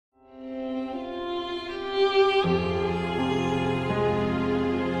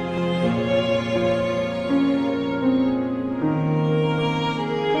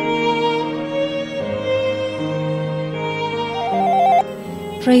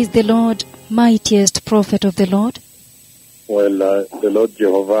Praise the Lord, mightiest prophet of the Lord. Well, the Lord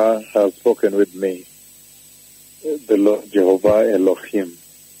Jehovah has spoken with me. The Lord Jehovah Elohim.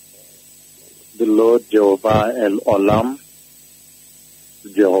 The Lord Jehovah El Olam.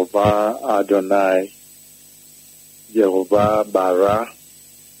 Jehovah Adonai. Jehovah Bara.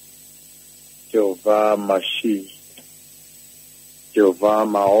 Jehovah Mashi. Jehovah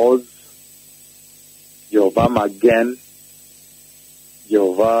Maoz. Jehovah Magen.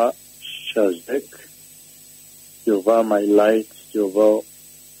 Jehovah Shazek. Jehovah my light. Jehovah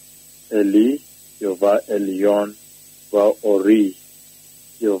Eli. Jehovah Elion. Jehovah Ori.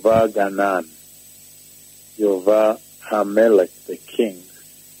 Jehovah Ganan. Jehovah Hamelech the king.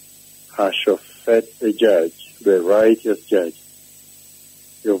 Hashophet the judge, the righteous judge.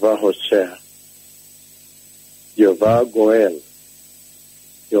 Jehovah Hosea. Jehovah Goel.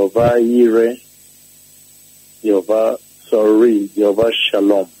 Jehovah Yireh. Jehovah Sori. Jehovah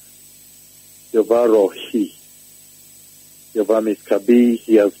Shalom. Jehovah Rohi. Jehovah Miskabi.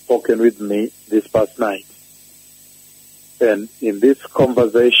 He has spoken with me this past night. And in this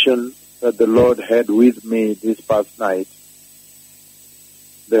conversation that the Lord had with me this past night,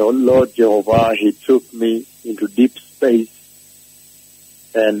 the Lord Jehovah, He took me into deep space.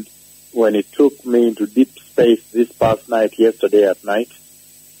 And when He took me into deep space this past night, yesterday at night,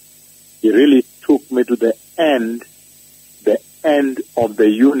 He really took me to the end of the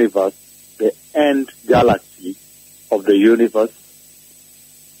universe, the end galaxy of the universe.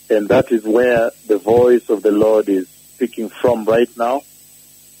 And that is where the voice of the Lord is speaking from right now.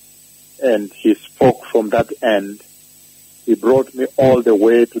 And He spoke from that end. He brought me all the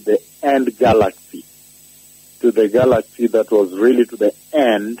way to the end galaxy, to the galaxy that was really to the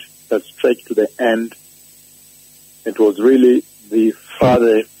end, that stretched to the end. It was really the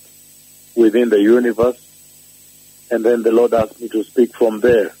farthest within the universe. And then the Lord asked me to speak from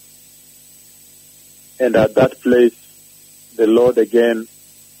there. And at that place, the Lord again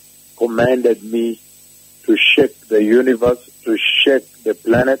commanded me to shake the universe, to shake the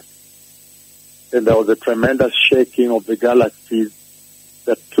planets. And there was a tremendous shaking of the galaxies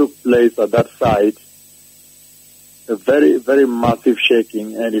that took place at that site. A very, very massive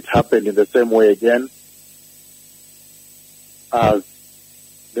shaking, and it happened in the same way again as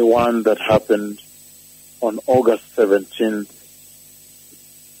the one that happened on August 17th,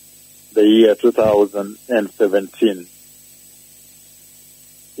 the year 2017.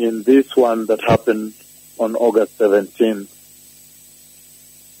 In this one that happened on August 17th,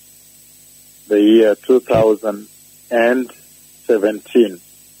 the year 2017,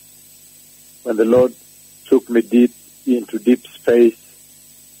 when the Lord took me deep into deep space,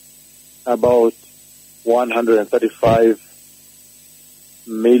 about 135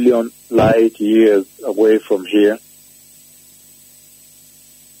 million light years away from here,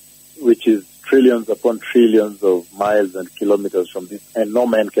 which is trillions upon trillions of miles and kilometers from this, and no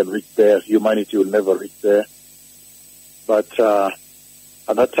man can reach there. Humanity will never reach there. But at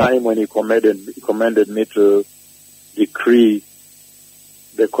that time when He commanded me to decree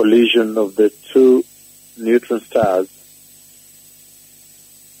the collision of the two neutron stars,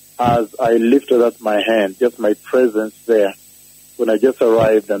 as I lifted up my hand, just my presence there, when I just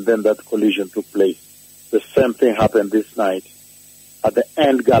arrived, and then that collision took place. The same thing happened this night. At the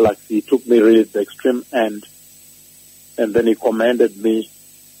end galaxy, He took me really to the extreme end, and then He commanded me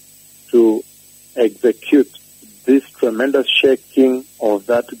to execute this tremendous shaking of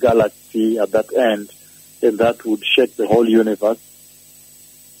that galaxy at that end, and that would shake the whole universe.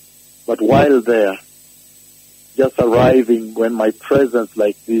 But while there, just arriving, when my presence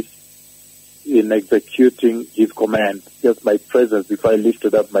like this, in executing His command, just my presence before I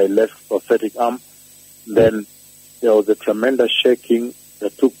lifted up my left prophetic arm, then there was a tremendous shaking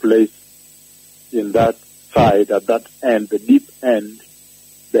that took place in that side, at that end, the deep end,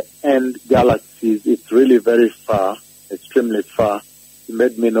 the end galaxies. It's really very far, extremely far. He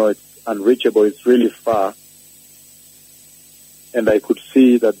made me know it's unreachable, it's really far. And I could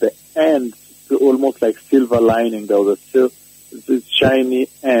see that the end, almost like silver lining, there was this shiny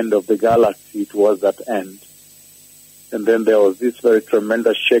end of the galaxy towards that end. And then there was this very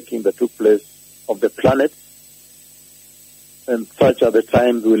tremendous shaking that took place of the planets. And such are the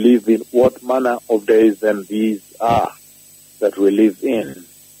times we live in. What manner of days then these are that we live in?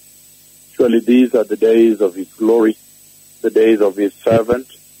 Surely these are the days of His glory, the days of His servant.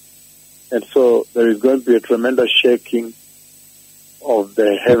 And so there is going to be a tremendous shaking of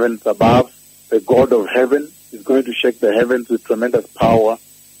the heavens above. The God of heaven is going to shake the heavens with tremendous power,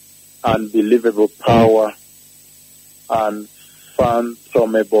 unbelievable power,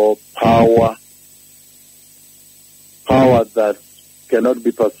 unfathomable power, power that cannot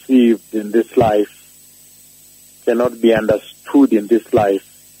be perceived in this life, cannot be understood in this life.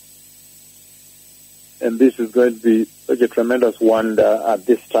 And this is going to be such a tremendous wonder at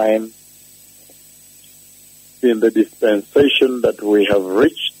this time in the dispensation that we have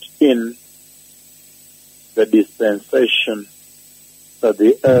reached in, the dispensation that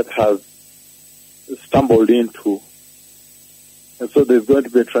the earth has stumbled into. And so there's going to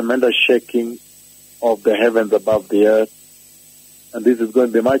be a tremendous shaking of the heavens above the earth. And this is going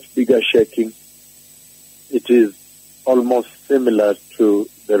to be a much bigger shaking. It is almost similar to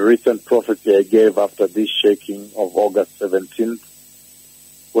the recent prophecy I gave after this shaking of August 17th,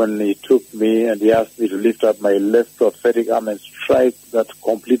 when he took me and he asked me to lift up my left prophetic arm and strike that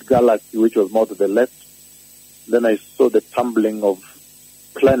complete galaxy which was more to the left. Then I saw the tumbling of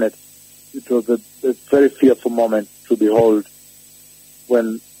planets. It was a very fearful moment to behold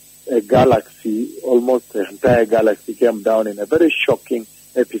when a galaxy, almost the entire galaxy, came down in a very shocking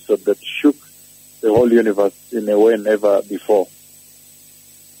episode that shook the whole universe in a way never before.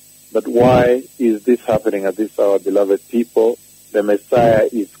 But why is this happening at this hour, beloved people? The Messiah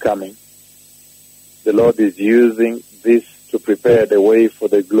is coming. The Lord is using this to prepare the way for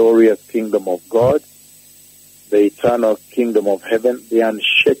the glorious kingdom of God, the eternal kingdom of heaven, the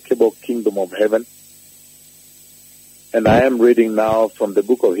unshakable kingdom of heaven. And I am reading now from the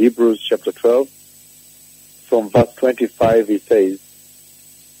book of Hebrews chapter 12. From verse 25 it says,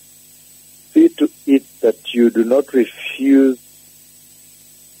 "See to it that you do not refuse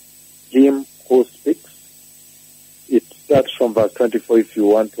him who speaks." It starts from verse 24 if you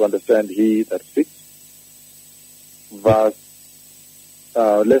want to understand he that speaks.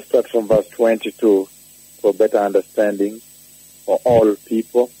 Let's start from verse 22 for better understanding for all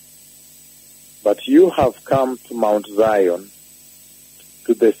people. "But you have come to Mount Zion,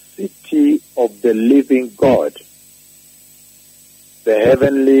 to the city of the living God, the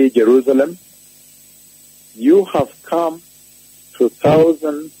heavenly Jerusalem. You have come to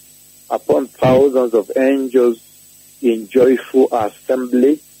thousands upon thousands of angels in joyful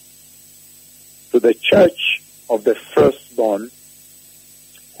assembly, to the church of the firstborn,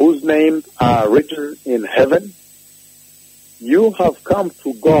 whose names are written in heaven. You have come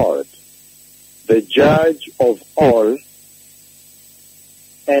to God, the judge of all,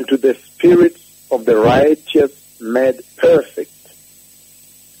 and to the spirits of the righteous made perfect."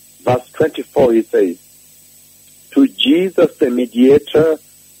 Verse 24 he says, "To Jesus the mediator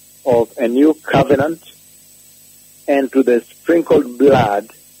of a new covenant, and to the sprinkled blood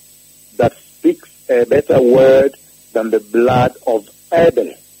that speaks a better word than the blood of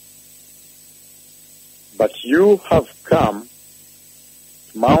Abel. But you have come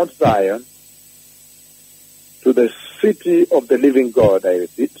to Mount Zion, to the city of the living God," I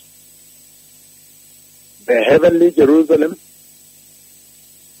repeat, "the heavenly Jerusalem.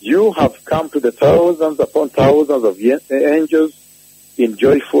 You have come to the thousands upon thousands of angels in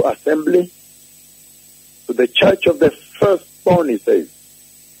joyful assembly, to the church of the firstborn," he says,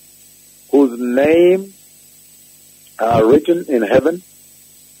 "whose names are written in heaven.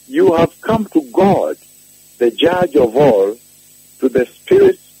 You have come to God, the judge of all, to the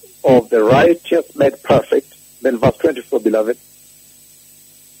spirits of the righteous made perfect." Then verse 24, beloved,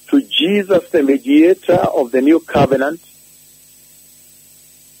 "To Jesus the mediator of the new covenant,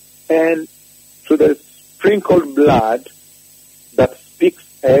 and to the sprinkled blood that speaks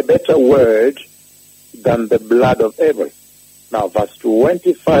a better word than the blood of Abel." Now verse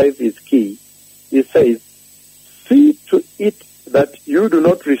 25 is key. It says, "See to it that you do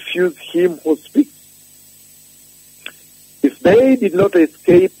not refuse him who speaks." If they did not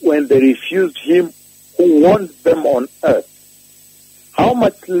escape when they refused him who warns them on earth, how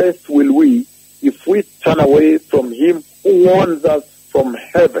much less will we if we turn away from him who warns us from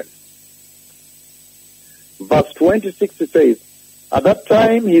heaven? Verse 26 it says, "At that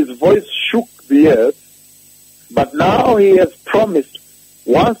time his voice shook the earth, but now he has promised,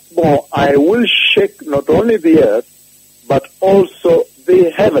 once more I will shake not only the earth, but also the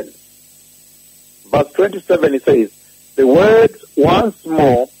heavens." Verse 27 it says, "The words once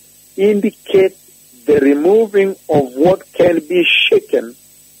more indicate the removing of what can be shaken,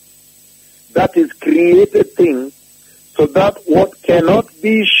 that is created things, so that what cannot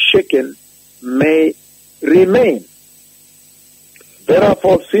be shaken may remain.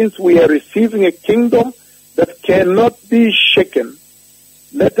 Therefore, since we are receiving a kingdom that cannot be shaken,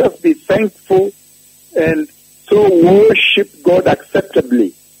 let us be thankful and so worship God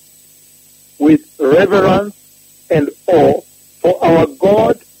acceptably with reverence and awe, for our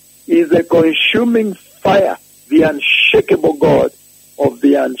God is a consuming fire, the unshakable God of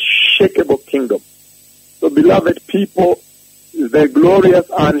the unshakable kingdom." So, beloved people, The glorious,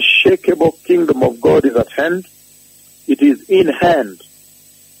 unshakable kingdom of God is at hand. It is in hand.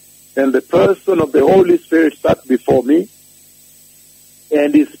 And the person of the Holy Spirit sat before me,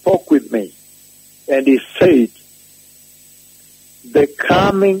 and he spoke with me. And he said, the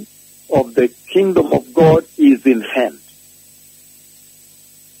coming of the kingdom of God is in hand.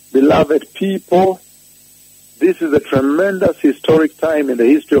 Beloved people, this is a tremendous historic time in the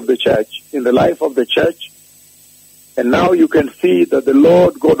history of the church, in the life of the church. And now you can see that the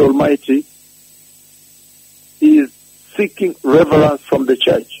Lord God Almighty is seeking reverence from the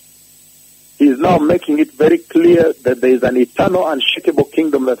church. He is now making it very clear that there is an eternal, unshakable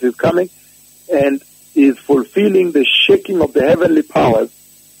kingdom that is coming, and is fulfilling the shaking of the heavenly powers,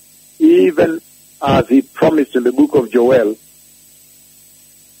 even as he promised in the book of Joel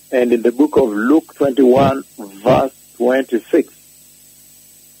and in the book of Luke 21, verse 26.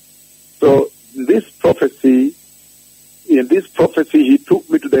 So in this prophecy, he took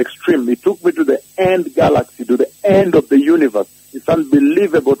me to the extreme. He took me to the end galaxy, to the end of the universe. It's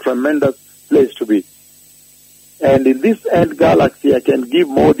unbelievable, tremendous place to be. And in this end galaxy, I can give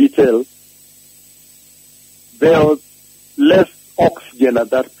more detail. There was less oxygen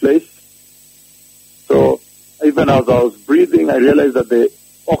at that place. So even as I was breathing, I realized that the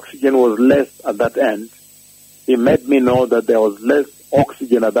oxygen was less at that end. He made me know that there was less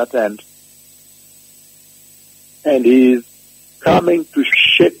oxygen at that end. And he is coming to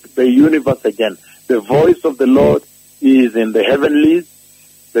shake the universe again. The voice of the Lord is in the heavenlies.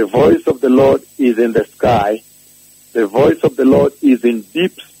 The voice of the Lord is in the sky. The voice of the Lord is in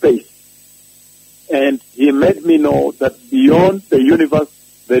deep space. And he made me know that beyond the universe,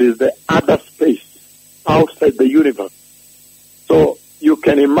 there is the other space outside the universe. So you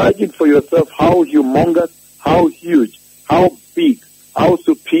can imagine for yourself how humongous, how huge, how big, how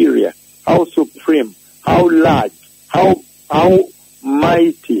superior, how supreme, how large, how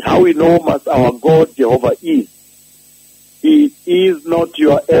mighty, how enormous our God Jehovah is. He is not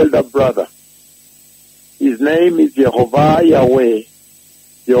your elder brother. His name is Jehovah Yahweh,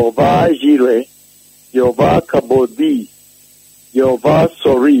 Jehovah Jireh, Jehovah Kabodi, Jehovah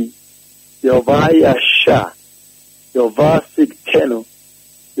Sori, Jehovah Yasha, Jehovah Sidkenu,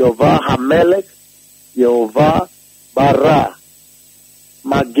 Jehovah Hamelech, Jehovah Bara,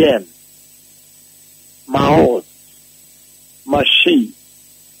 Magen, Maoz, Mashi,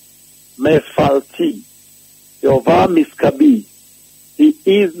 Mephalti, Jehovah Miskabi. He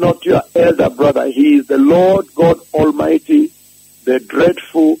is not your elder brother. He is the Lord God Almighty, the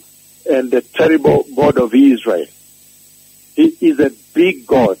dreadful and the terrible God of Israel. He is a big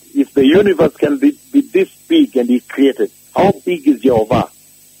God. If the universe can be this big and he created, how big is Jehovah?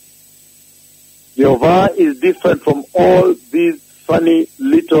 Jehovah is different from all these funny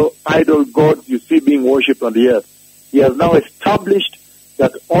little idol gods you see being worshipped on the earth. He has now established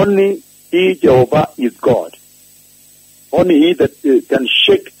that only he, Jehovah, is God. Only he that can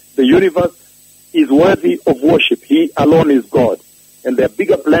shake the universe is worthy of worship. He alone is God. And there are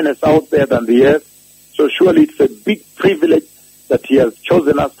bigger planets out there than the earth. So surely it's a big privilege that he has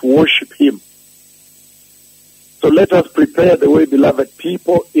chosen us to worship him. So let us prepare the way, beloved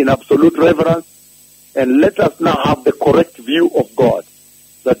people, in absolute reverence. And let us now have the correct view of God.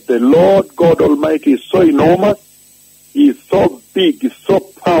 That the Lord God Almighty is so enormous. He is so big. He is so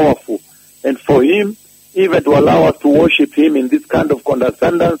powerful. And for him, even to allow us to worship him in this kind of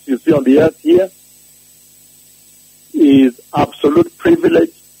condescendence you see on the earth here, is absolute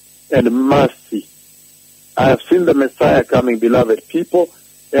privilege and mercy. I have seen the Messiah coming, beloved people,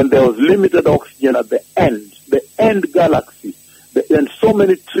 and there was limited oxygen at the end galaxy, and so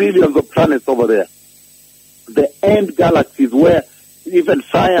many trillions of planets over there. The end galaxy is where even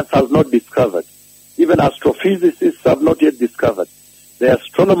science has not discovered. Even astrophysicists have not yet discovered. The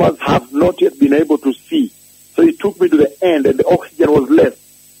astronomers have not yet been able to see. So he took me to the end, and the oxygen was less.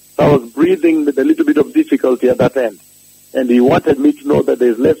 So I was breathing with a little bit of difficulty at that end. And he wanted me to know that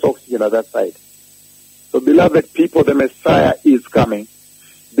there is less oxygen at that side. So, beloved people, the Messiah is coming.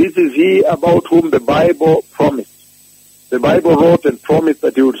 This is he about whom the Bible promised. The Bible wrote and promised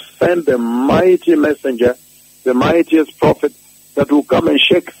that he would send the mighty messenger, the mightiest prophet, that will come and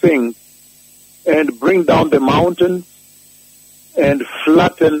shake things and bring down the mountains and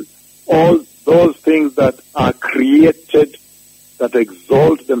flatten all those things that are created that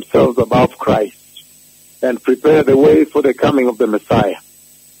exalt themselves above Christ, and prepare the way for the coming of the Messiah.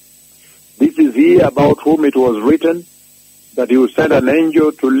 This is he about whom it was written that he would send an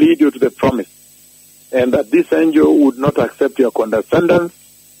angel to lead you to the promise, and that this angel would not accept your condescendence,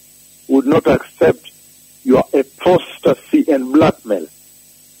 would not accept your apostasy and blackmail,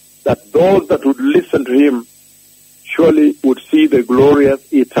 that those that would listen to him surely would see the glorious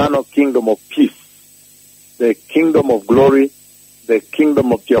eternal kingdom of peace, the kingdom of glory, the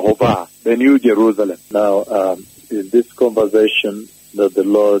kingdom of Jehovah, the New Jerusalem. Now, in this conversation that the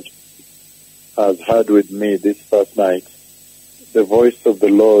Lord has had with me this past night, the voice of the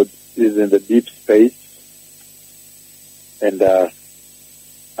Lord is in the deep space, and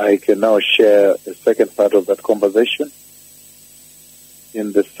I can now share the second part of that conversation.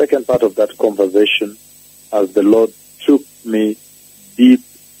 In the second part of that conversation, as the Lord took me deep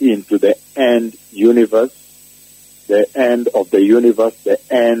into the end universe, the end of the universe, the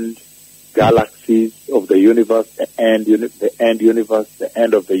end galaxies of the universe, the end universe, the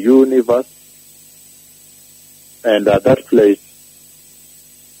end of the universe. And at that place,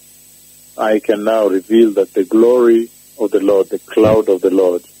 I can now reveal that the glory of the Lord, the cloud of the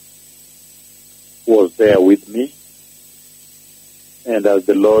Lord, was there with me. And as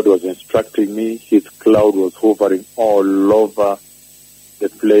the Lord was instructing me, his cloud was hovering all over the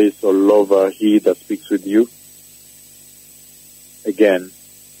place, all over he that speaks with you. Again,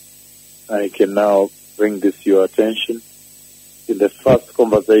 I can now bring this to your attention. In the first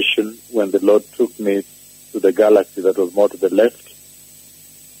conversation, when the Lord took me to the galaxy that was more to the left,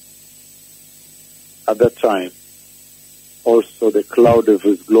 at that time, also the cloud of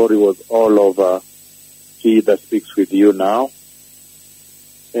his glory was all over he that speaks with you now,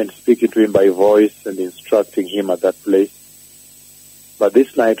 and speaking to him by voice and instructing him at that place. But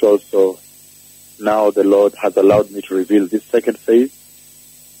this night also, now the Lord has allowed me to reveal this second phase.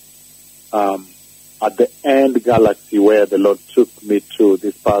 At the end galaxy where the Lord took me to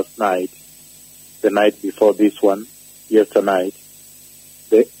this past night, the night before this one, yesternight,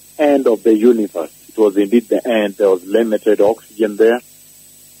 the end of the universe. It was indeed the end. There was limited oxygen there.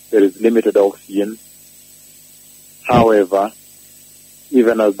 There is limited oxygen. However,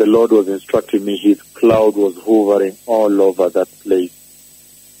 even as the Lord was instructing me, his cloud was hovering all over that place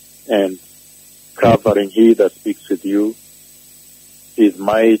and covering he that speaks with you, his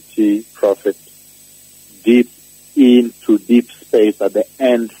mighty prophet, deep into deep space, at the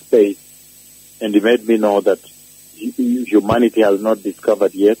end space. And he made me know that humanity has not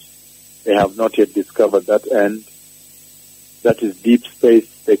discovered yet. They have not yet discovered that end. That is deep space.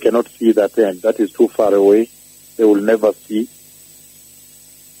 They cannot see that end. That is too far away. They will never see.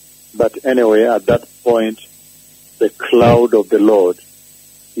 But anyway, at that point, the cloud of the Lord,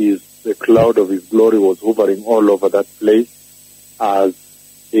 the cloud of his glory was hovering all over that place as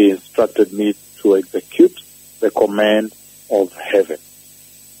he instructed me to execute the command of heaven.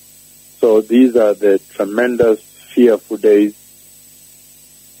 So these are the tremendous, fearful days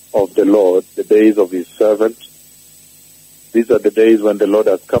of the Lord, the days of his servant. These are the days when the Lord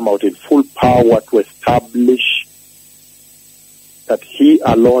has come out in full power to establish that he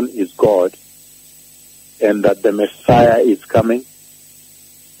alone is God and that the Messiah is coming,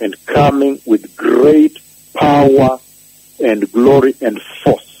 and coming with great power and glory and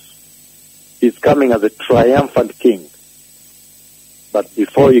force. He's coming as a triumphant king. But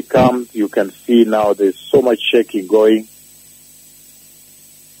before he comes, you can see now there's so much shaking going.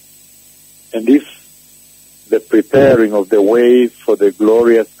 And if the preparing of the way for the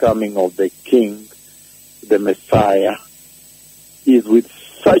glorious coming of the King, the Messiah, is with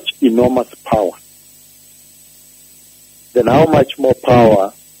such enormous power, then how much more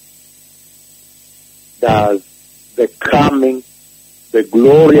power does the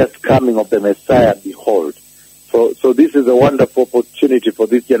glorious coming of the Messiah behold? So this is a wonderful opportunity for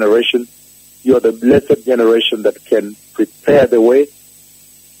this generation. You are the blessed generation that can prepare the way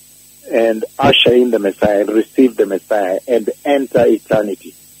and usher in the Messiah and receive the Messiah and enter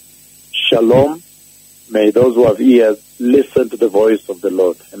eternity. Shalom. May those who have ears listen to the voice of the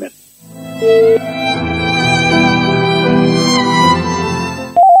Lord. Amen.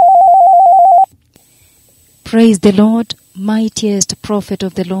 Praise the Lord, mightiest prophet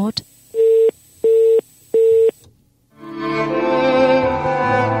of the Lord.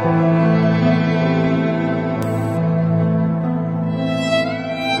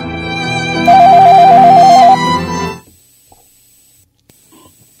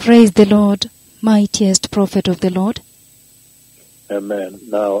 Praise the Lord, mightiest prophet of the Lord. Amen.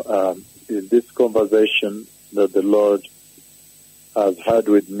 Now, in this conversation that the Lord has had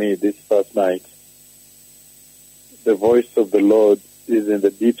with me this past night, the voice of the Lord is in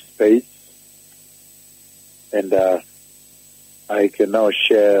the deep space, and I can now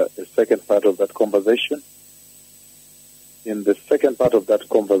share the second part of that conversation. In the second part of that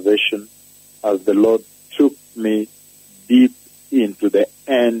conversation, as the Lord took me deep into the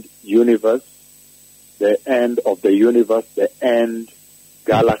end universe, the end of the universe, the end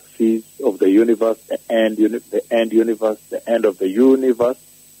galaxies of the universe, the end universe, the end of the universe.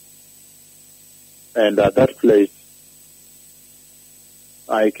 And at that place,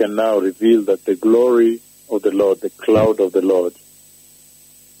 I can now reveal that the glory of the Lord, the cloud of the Lord,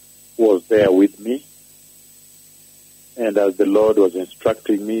 was there with me. And as the Lord was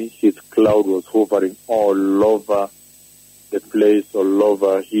instructing me, his cloud was hovering all over the place, all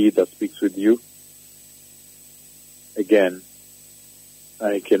over he that speaks with you. Again,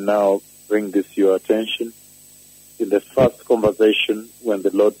 I can now bring this to your attention. In the first conversation, when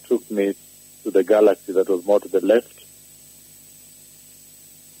the Lord took me to the galaxy that was more to the left,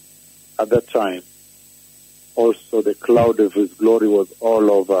 at that time, also the cloud of his glory was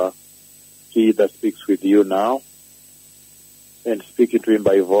all over he that speaks with you now, and speaking to him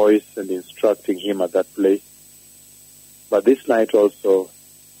by voice and instructing him at that place. But this night also,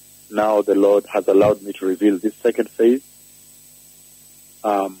 now the Lord has allowed me to reveal this second phase.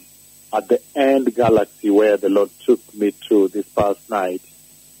 At the end galaxy where the Lord took me to this past night,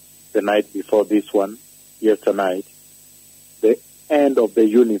 the night before this one, yesternight, the end of the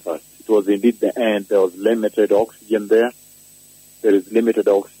universe. It was indeed the end. There was limited oxygen there. There is limited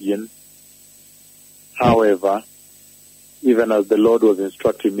oxygen. However, even as the Lord was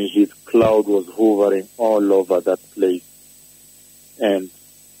instructing me, his cloud was hovering all over that place and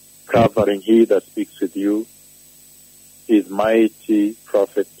covering he that speaks with you, his mighty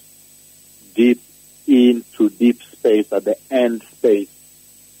prophet, deep into deep space, at the end space.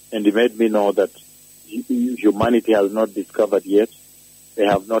 And he made me know that humanity has not discovered yet. They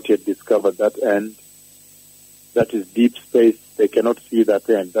have not yet discovered that end. That is deep space. They cannot see that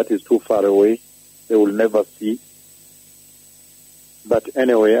end. That is too far away. They will never see. But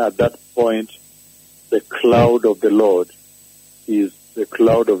anyway, at that point, the cloud of the Lord, the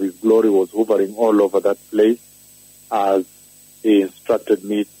cloud of his glory was hovering all over that place as he instructed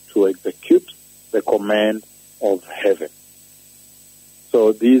me to execute the command of heaven.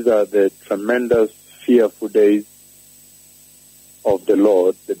 So these are the tremendous, fearful days of the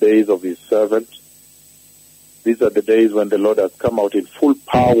Lord, the days of his servant. These are the days when the Lord has come out in full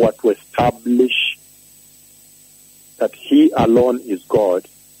power to establish that he alone is God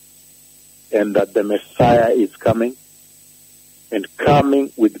and that the Messiah is coming, and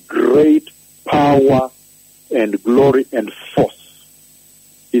coming with great power and glory and force.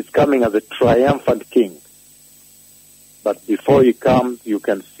 He's coming as a triumphant king. But before he comes, you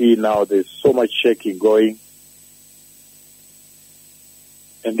can see now there's so much shaking going.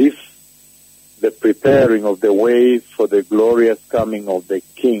 And if the preparing of the way for the glorious coming of the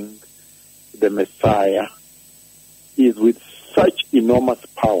King, the Messiah, is with such enormous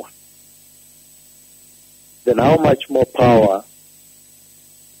power, then how much more power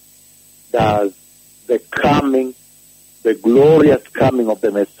does the glorious coming of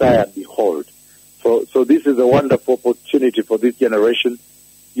the Messiah behold? So this is a wonderful opportunity for this generation.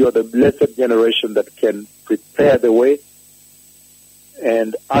 You are the blessed generation that can prepare the way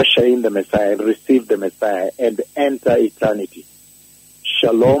and usher in the Messiah and receive the Messiah and enter eternity.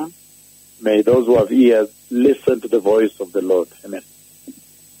 Shalom. May those who have ears listen to the voice of the Lord. Amen.